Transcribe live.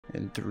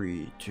In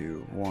 3,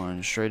 2,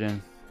 1, straight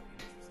in.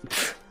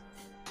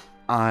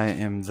 I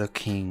am the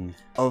king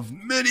of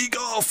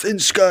Minigolf in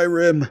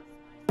Skyrim.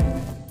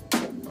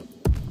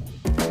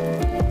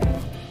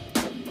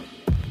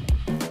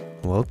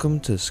 Welcome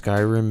to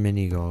Skyrim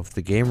Minigolf,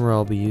 the game where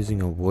I'll be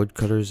using a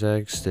woodcutter's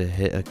axe to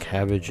hit a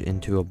cabbage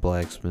into a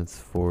blacksmith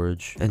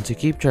forge. And to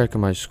keep track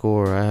of my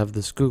score, I have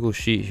this Google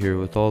sheet here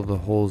with all the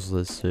holes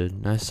listed.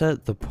 And I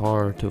set the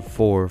par to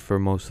 4 for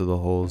most of the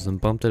holes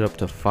and bumped it up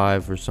to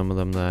 5 for some of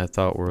them that I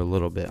thought were a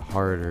little bit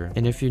harder.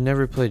 And if you've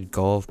never played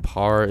golf,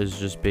 par is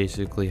just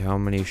basically how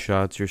many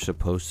shots you're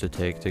supposed to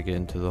take to get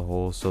into the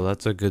hole, so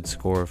that's a good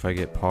score if I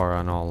get par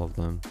on all of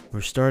them.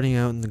 We're starting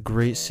out in the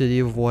great city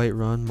of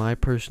Whiterun, my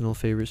personal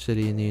favorite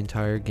city in the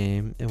entire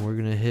game, and we're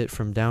gonna hit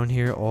from down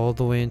here all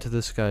the way into the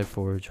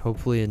Skyforge,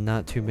 hopefully in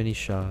not too many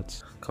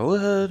shots. Go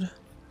ahead.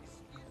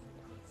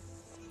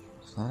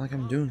 It's not like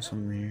I'm doing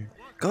something here.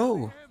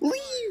 Go!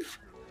 Leave!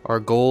 Our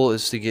goal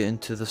is to get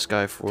into the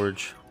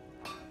Skyforge.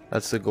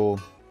 That's the goal.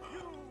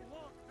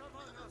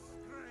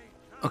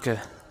 Okay.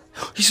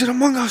 He's in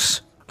among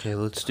us! Okay,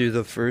 let's do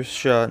the first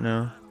shot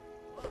now.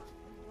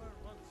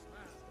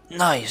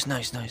 Nice,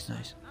 nice, nice,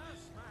 nice.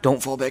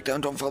 Don't fall back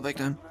down, don't fall back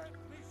down.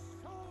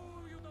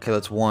 Okay,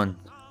 that's one.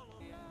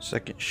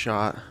 Second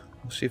shot.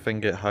 Let's see if I can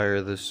get higher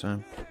this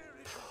time.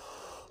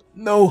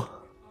 No!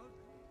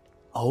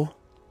 Oh?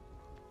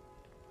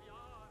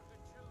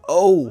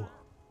 Oh!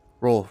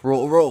 Roll,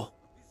 roll, roll!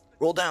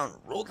 Roll down,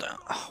 roll down.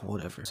 Oh,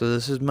 whatever. So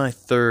this is my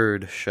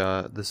third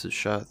shot. This is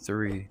shot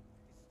 3.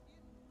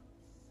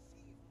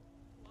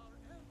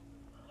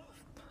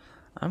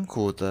 I'm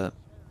cool with that.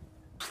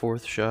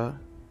 Fourth shot.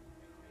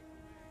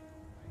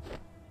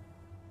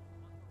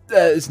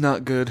 That is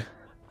not good.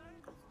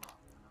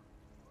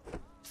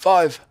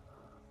 5.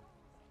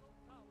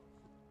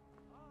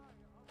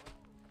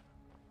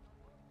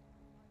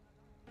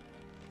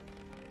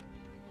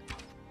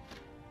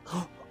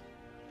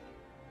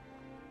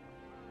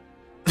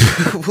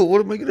 Well,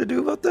 what am I gonna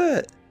do about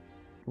that?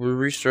 We're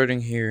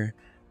restarting here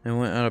and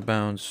went out of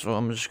bounds, so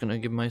I'm just gonna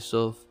give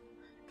myself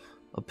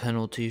a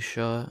penalty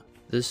shot.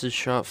 This is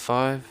shot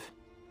 5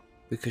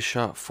 because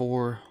shot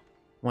 4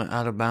 went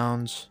out of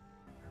bounds.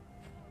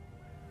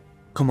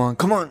 Come on,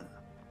 come on!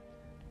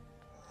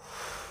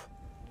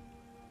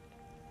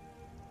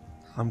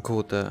 I'm cool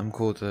with that, I'm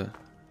cool with that.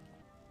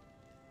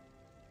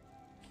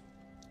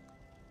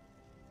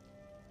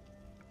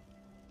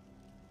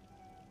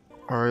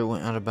 Alright,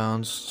 went out of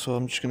bounds, so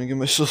I'm just gonna give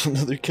myself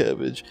another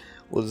cabbage.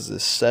 What is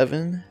this,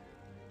 7?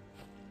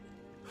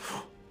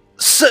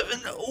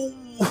 7!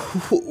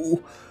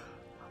 Oh!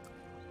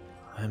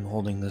 I'm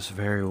holding this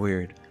very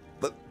weird.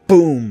 But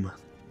boom!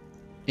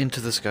 Into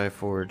the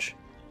Skyforge.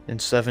 In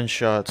 7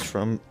 shots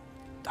from...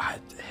 I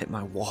hit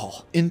my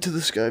wall. Into the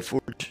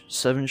Skyforge.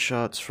 7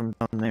 shots from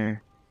down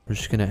there. We're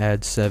just gonna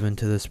add 7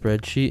 to the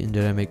spreadsheet, and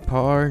did I make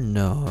par?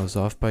 No, I was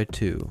off by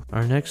 2.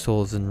 Our next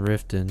hole is in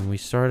Riften. We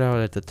start out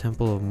at the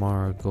Temple of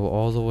Mara, go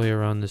all the way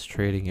around this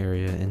trading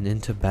area, and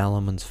into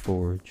Balamon's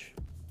Forge.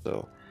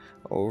 So,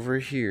 over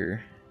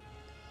here...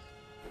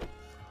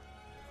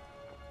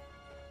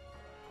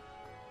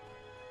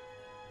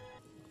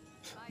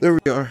 There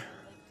we are.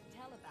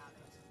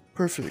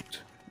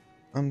 Perfect.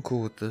 I'm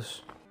cool with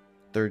this.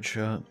 Third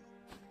shot.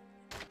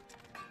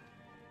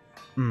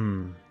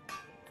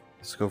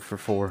 Let's go for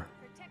 4.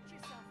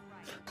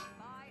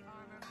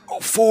 Oh,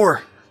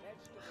 4!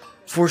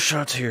 4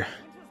 shots here.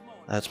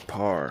 That's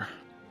par.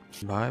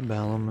 Bye,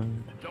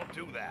 Ballamon. Don't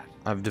do that.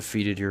 I've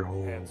defeated your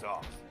hole. Hands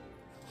off.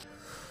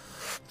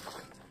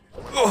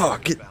 Oh,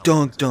 get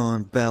dunked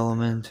on,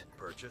 Ballamon.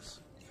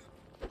 Purchase.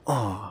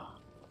 Oh.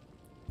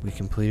 We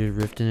completed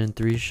Riften in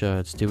 3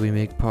 shots. Did we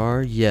make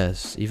par?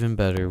 Yes. Even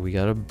better, we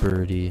got a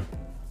birdie.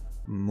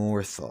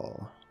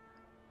 Morthal.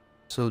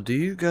 So, do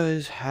you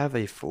guys have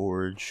a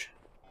forge?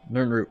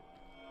 Learn route.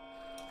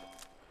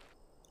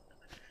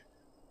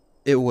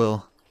 It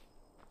will.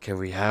 Okay,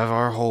 we have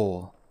our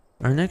hole.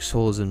 Our next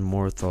hole is in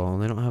Morthal,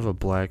 and they don't have a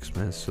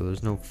blacksmith, so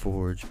there's no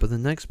forge. But the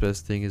next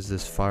best thing is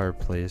this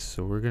fireplace,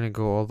 so we're gonna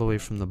go all the way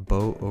from the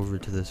boat over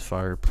to this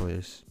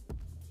fireplace.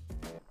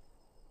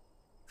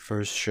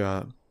 First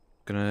shot.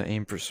 Gonna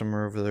aim for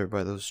somewhere over there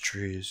by those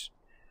trees.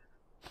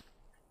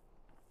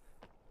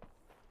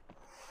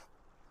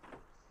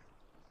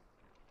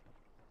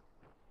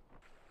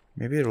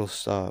 Maybe it'll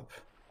stop.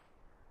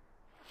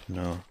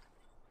 No.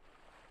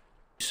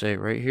 Say it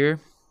right here.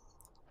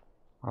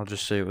 I'll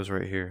just say it was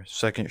right here.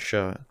 Second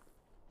shot.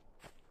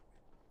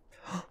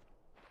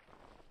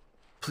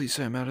 Please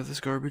say I'm out of this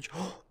garbage.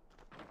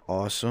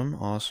 Awesome,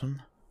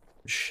 awesome.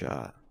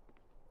 Shot.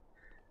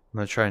 I'm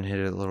gonna try and hit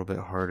it a little bit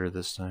harder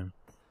this time.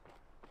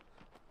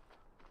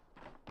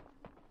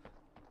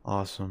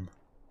 Awesome.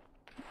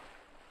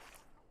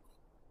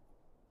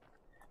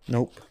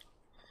 Nope.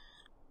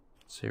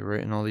 Say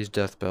right in all these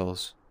death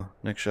bells.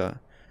 Next shot.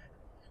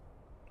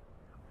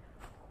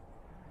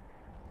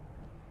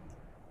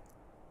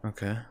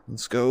 Okay,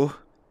 let's go.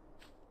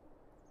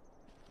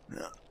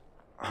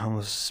 I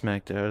almost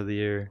smacked it out of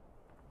the air.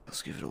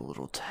 Let's give it a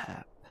little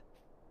tap.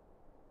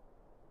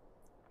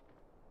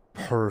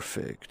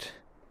 Perfect.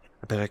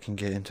 I bet I can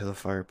get into the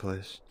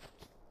fireplace.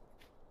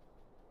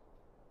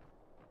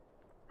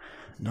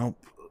 Nope.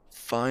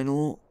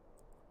 Final.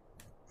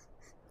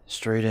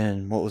 Straight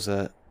in. What was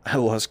that? I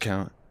lost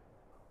count.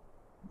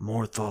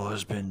 Morthal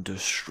has been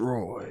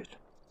destroyed.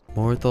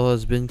 Morthal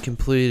has been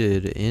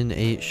completed in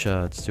 8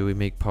 shots. Do we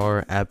make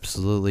par?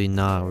 Absolutely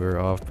not. We're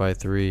off by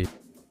 3.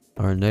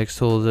 Our next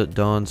hole is at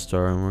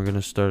Dawnstar, and we're going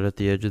to start at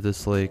the edge of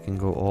this lake and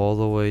go all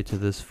the way to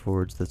this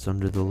forge that's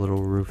under the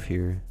little roof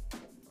here.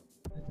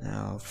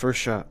 Now, first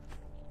shot.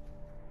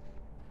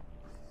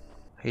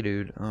 Hey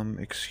dude,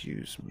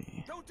 excuse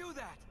me. Don't do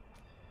that.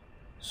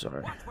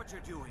 Sorry. Watch what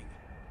you're doing.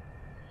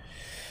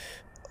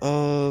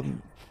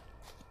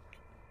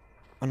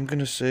 I'm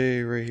gonna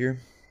say right here,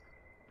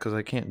 because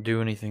I can't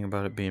do anything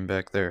about it being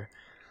back there.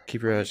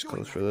 Keep your eyes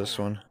closed for this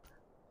one.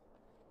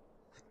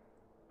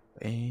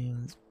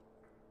 And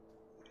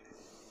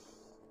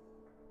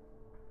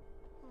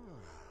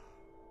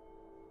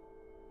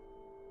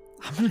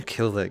I'm gonna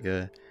kill that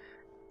guy.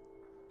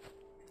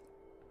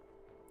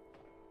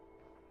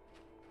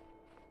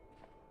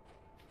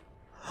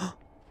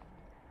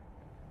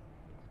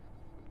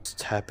 Let's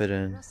tap it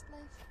in.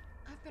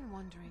 I've been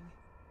wondering.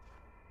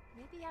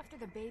 Maybe after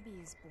the baby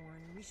is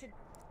born, we should.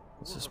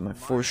 This is my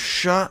 4th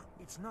shot.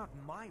 It's not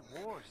my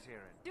war,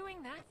 Sharon.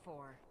 Doing that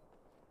for?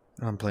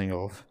 I'm playing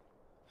golf.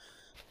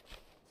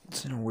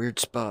 It's in a weird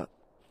spot.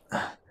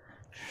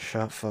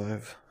 Shot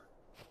 5.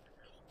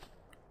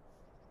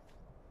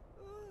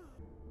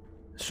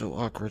 So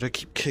awkward. I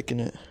keep kicking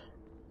it.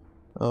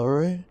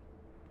 Alright.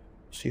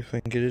 See if I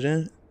can get it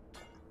in.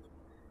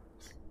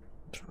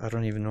 I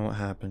don't even know what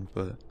happened,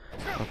 but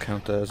I'll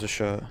count that as a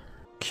shot.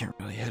 Can't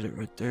really hit it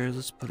right there.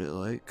 Let's put it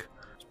like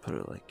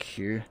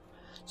here.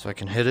 So I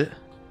can hit it.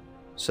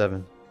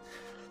 7.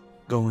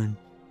 Go in.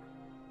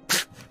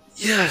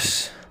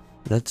 Yes!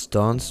 That's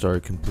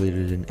Dawnstar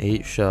completed in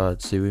 8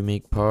 shots. Did we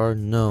make par?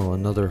 No,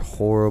 another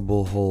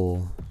horrible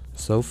hole.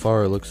 So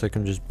far, it looks like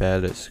I'm just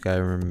bad at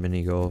Skyrim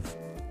Minigolf.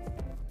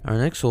 Our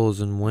next hole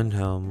is in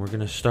Windhelm. We're going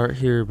to start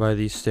here by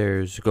these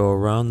stairs, go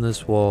around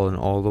this wall and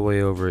all the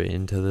way over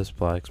into this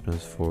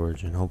blacksmith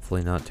forge, and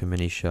hopefully not too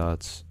many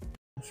shots.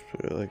 Let's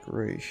put it like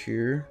right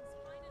here.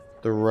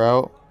 The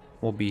route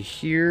will be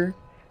here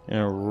and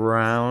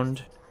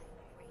around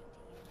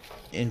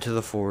into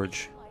the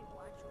forge.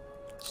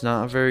 It's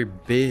not a very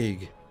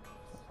big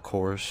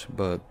course,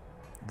 but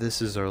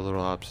this is our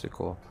little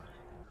obstacle.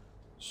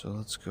 So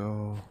let's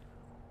go.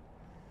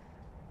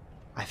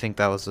 I think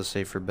that was the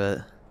safer bet.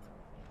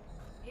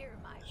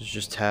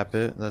 Just tap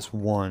it. That's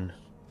 1.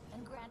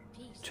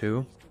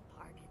 2.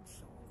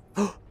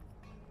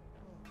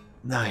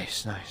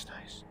 Nice, nice,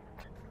 nice.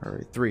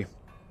 Alright, 3.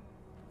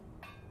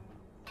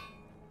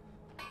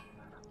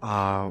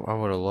 I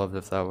would have loved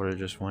if that would have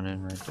just went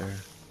in right there.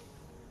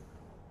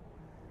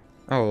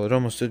 Oh, it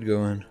almost did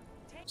go in.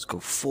 Let's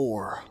go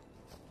 4.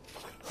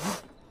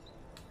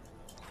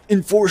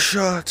 In 4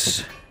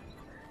 shots!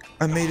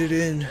 I made it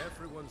in.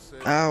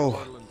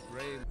 Ow.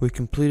 We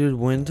completed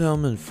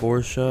Windhelm in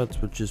 4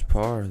 shots, which is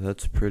par.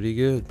 That's pretty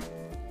good.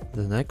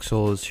 The next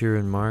hole is here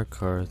in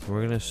Markarth. We're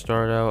going to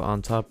start out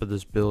on top of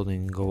this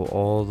building and go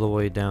all the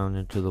way down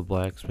into the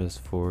blacksmith's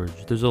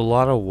forge. There's a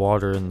lot of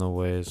water in the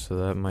way, so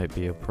that might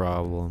be a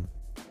problem.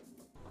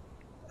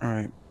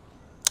 Alright,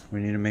 we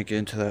need to make it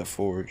into that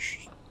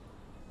forge.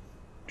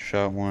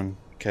 Shot 1,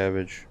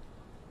 cabbage.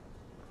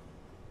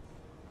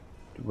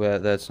 Well,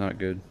 that's not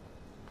good.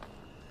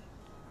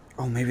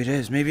 Oh, maybe it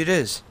is. Maybe it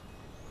is.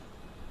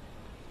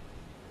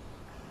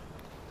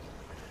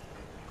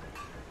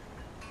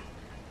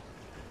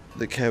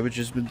 The cabbage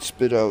has been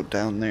spit out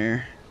down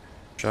there.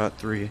 Shot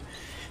 3.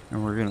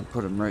 And we're gonna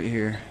put him right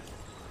here.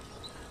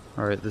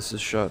 Alright, this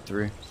is shot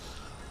 3.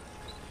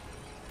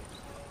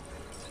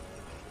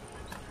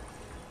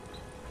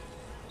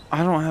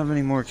 I don't have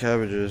any more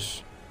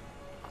cabbages.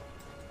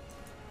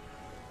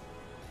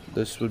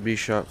 This would be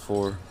shot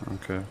 4.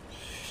 Okay.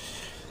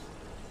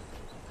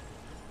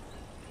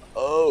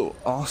 Oh,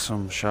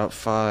 awesome. Shot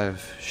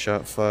 5.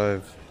 Shot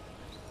 5.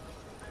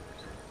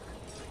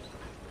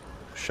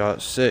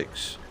 Shot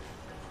 6.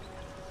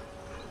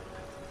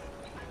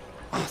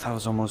 Oh, that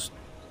was almost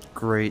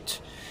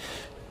great.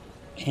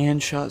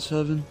 And shot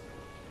 7.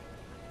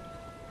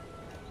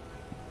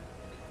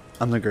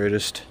 I'm the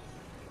greatest.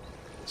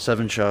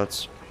 7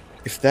 shots.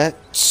 If that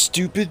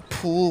stupid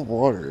pool of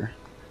water...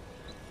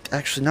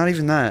 Actually, not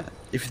even that.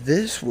 If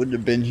this wouldn't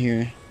have been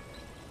here,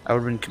 I would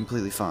have been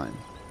completely fine.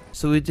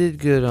 So we did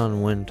good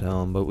on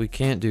Windhelm, but we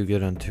can't do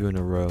good on 2 in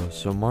a row.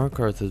 So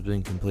Markarth has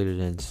been completed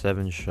in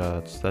 7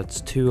 shots.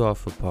 That's 2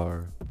 off of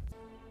par.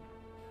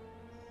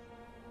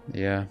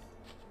 Yeah.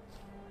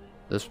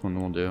 This one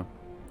will do.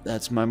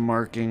 That's my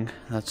marking.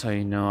 That's how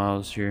you know I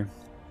was here.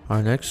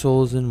 Our next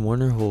hole is in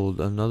Winterhold,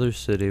 another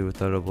city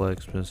without a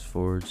blacksmith's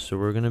forge. So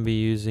we're going to be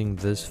using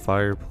this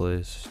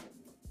fireplace.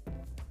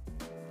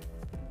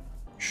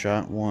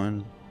 Shot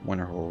 1,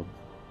 Winterhold.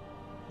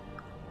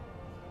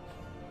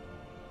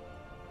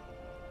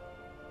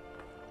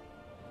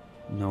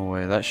 No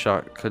way, that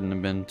shot couldn't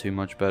have been too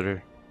much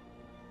better.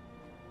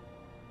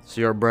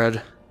 See our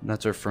bread?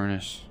 That's our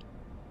furnace.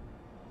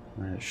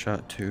 Alright,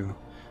 shot 2.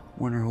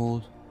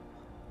 Winterhold.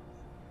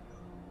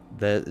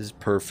 That is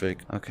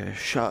perfect. Okay,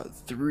 shot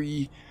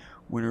 3.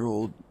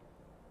 Winterhold.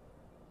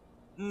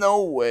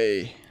 No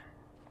way.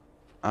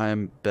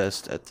 I'm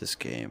best at this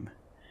game.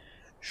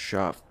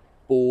 Shot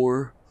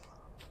 4.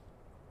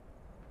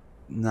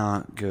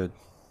 Not good.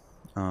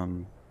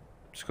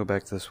 Let's go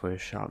back this way.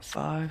 Shot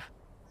 5.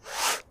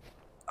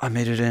 I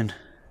made it in.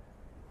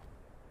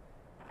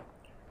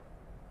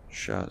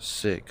 Shot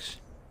 6.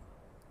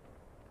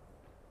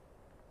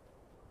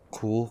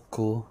 Cool,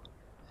 cool.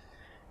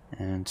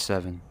 And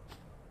 7.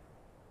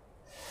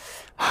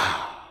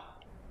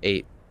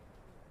 8.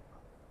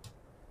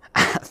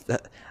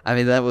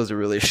 That wasn't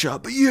really a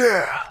shot, but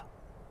yeah!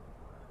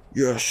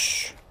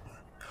 Yes!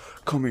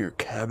 Come here,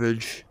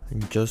 cabbage.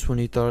 And just when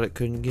he thought it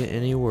couldn't get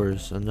any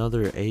worse,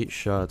 another 8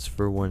 shots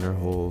for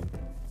Winterhold.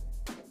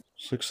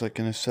 This looks like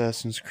an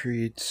Assassin's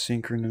Creed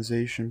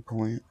synchronization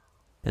point.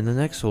 And the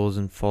next hole is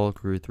in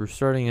Falkreath. We're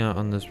starting out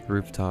on this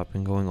rooftop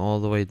and going all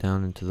the way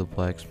down into the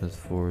blacksmith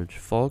forge.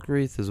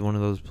 Falkreath is one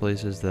of those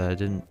places that I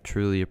didn't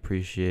truly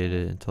appreciate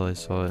it until I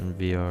saw it in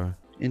VR.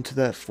 Into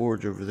that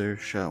forge over there,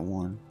 shot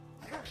 1.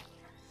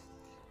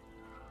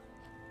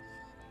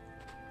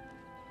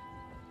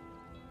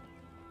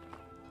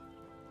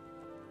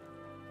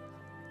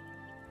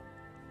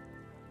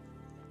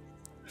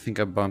 I think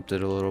I bumped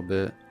it a little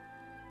bit.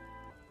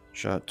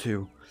 Shot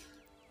 2.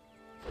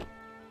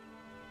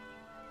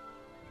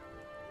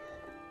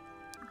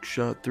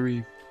 Shot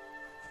 3.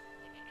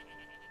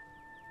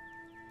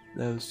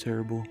 That was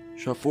terrible.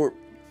 Shot 4.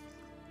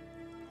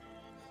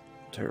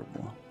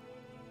 Terrible.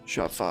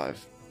 Shot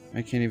 5.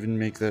 I can't even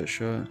make that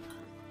shot.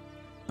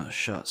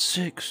 Shot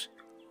 6.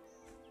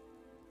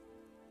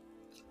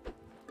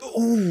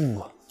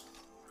 Oh!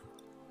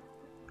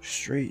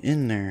 Straight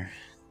in there.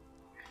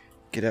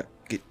 Get out.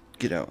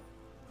 Get out.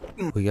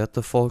 We got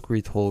the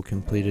Falkreath hole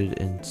completed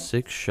in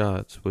 6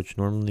 shots, which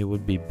normally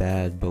would be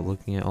bad, but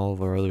looking at all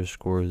of our other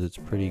scores, it's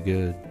pretty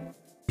good.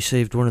 We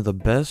saved one of the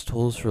best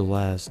holes for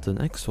last. The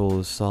next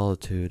hole is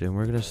Solitude, and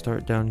we're going to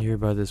start down here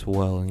by this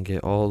well and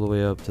get all the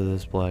way up to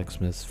this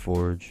blacksmith's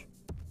forge.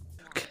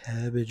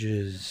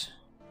 Cabbages.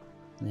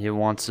 It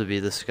wants to be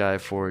the Sky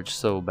Forge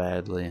so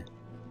badly.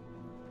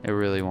 It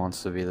really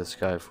wants to be the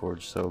Sky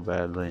Forge so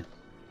badly.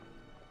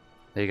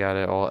 They got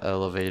it all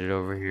elevated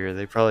over here.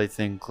 They probably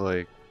think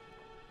like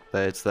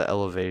that it's the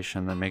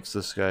elevation that makes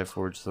the Sky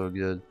Forge so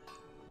good.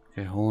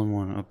 Okay, hole in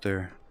 1 up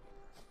there.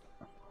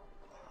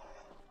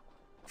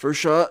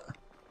 First shot.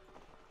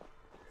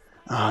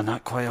 Ah,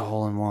 not quite a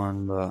hole in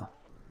 1, but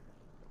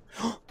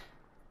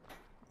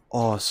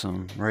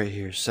awesome. Right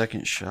here,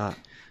 second shot.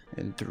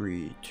 In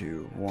 3,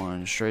 2,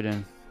 1, straight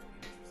in.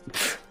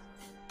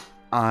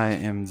 I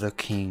am the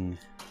king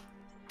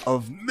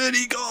of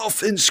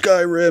Minigolf in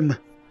Skyrim.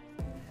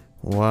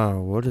 Wow,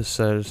 what a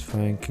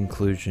satisfying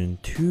conclusion.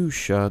 2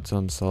 shots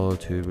on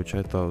Solitude, which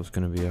I thought was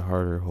going to be a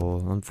harder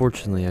hole.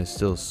 Unfortunately, I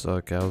still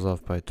suck. I was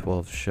off by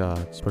 12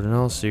 shots. But in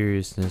all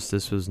seriousness,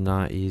 this was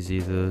not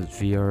easy. The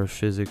VR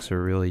physics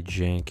are really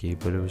janky,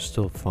 but it was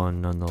still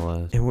fun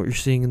nonetheless. And what you're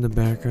seeing in the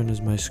background is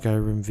my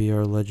Skyrim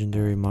VR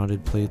legendary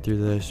modded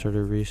playthrough that I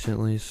started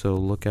recently, so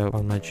look out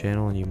on my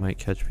channel and you might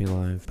catch me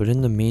live. But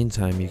in the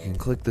meantime, you can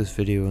click this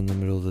video in the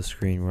middle of the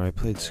screen where I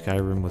played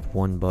Skyrim with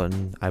 1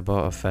 button. I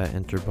bought a fat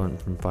enter button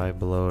from Five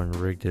Below and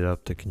rigged it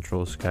up to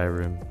control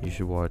Skyrim. You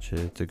should watch it,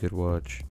 it's a good watch.